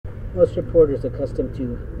Most reporters accustomed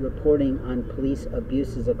to reporting on police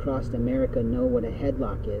abuses across America know what a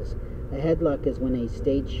headlock is. A headlock is when a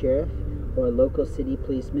state sheriff or a local city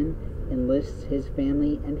policeman enlists his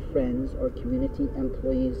family and friends or community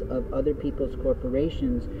employees of other people's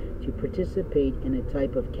corporations to participate in a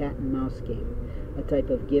type of cat and mouse game, a type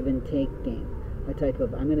of give and take game, a type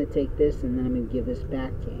of I'm going to take this and then I'm going to give this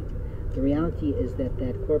back game. The reality is that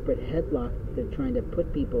that corporate headlock they're trying to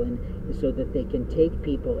put people in is so that they can take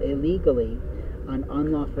people illegally on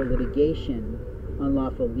unlawful litigation,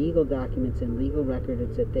 unlawful legal documents and legal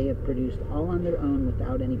records that they have produced all on their own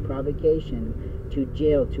without any provocation to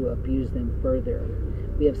jail to abuse them further.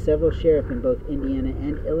 We have several sheriffs in both Indiana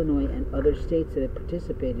and Illinois and other states that have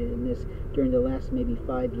participated in this during the last maybe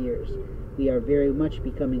 5 years. We are very much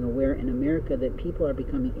becoming aware in America that people are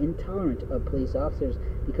becoming intolerant of police officers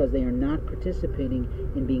because they are not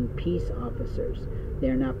participating in being peace officers. They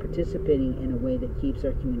are not participating in a way that keeps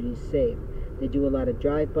our communities safe. They do a lot of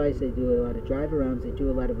drive-bys, they do a lot of drive-arounds, they do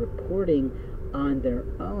a lot of reporting on their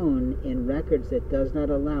own in records that does not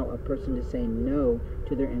allow a person to say no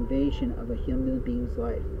to their invasion of a human being's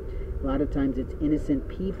life. A lot of times it's innocent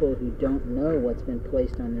people who don't know what's been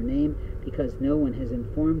placed on their name because no one has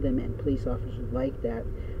informed them, and police officers like that.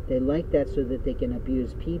 They like that so that they can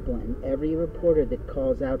abuse people, and every reporter that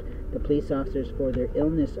calls out the police officers for their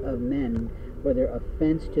illness of men, for their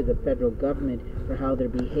offense to the federal government, for how they're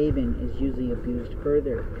behaving, is usually abused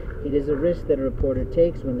further. It is a risk that a reporter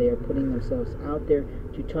takes when they are putting themselves out there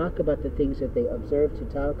to talk about the things that they observe, to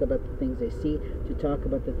talk about the things they see, to talk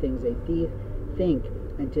about the things they think,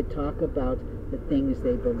 and to talk about the things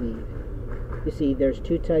they believe. You see, there's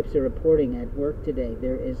two types of reporting at work today.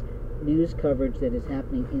 There is news coverage that is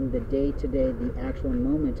happening in the day-to-day, the actual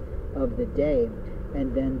moment of the day,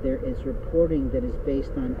 and then there is reporting that is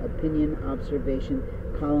based on opinion, observation,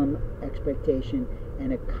 column expectation,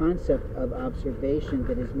 and a concept of observation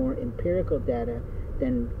that is more empirical data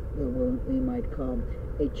than what we might call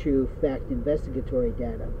a true fact investigatory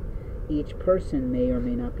data. Each person may or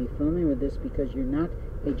may not be familiar with this because you're not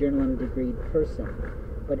a journalism degree person,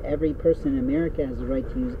 but every person in America has the right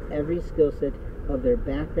to use every skill set of their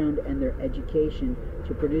background and their education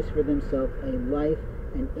to produce for themselves a life,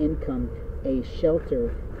 an income, a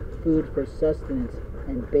shelter, food for sustenance,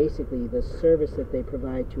 and basically the service that they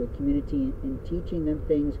provide to a community in teaching them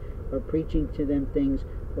things or preaching to them things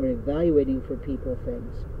or evaluating for people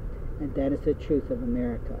things. And that is the truth of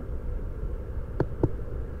America.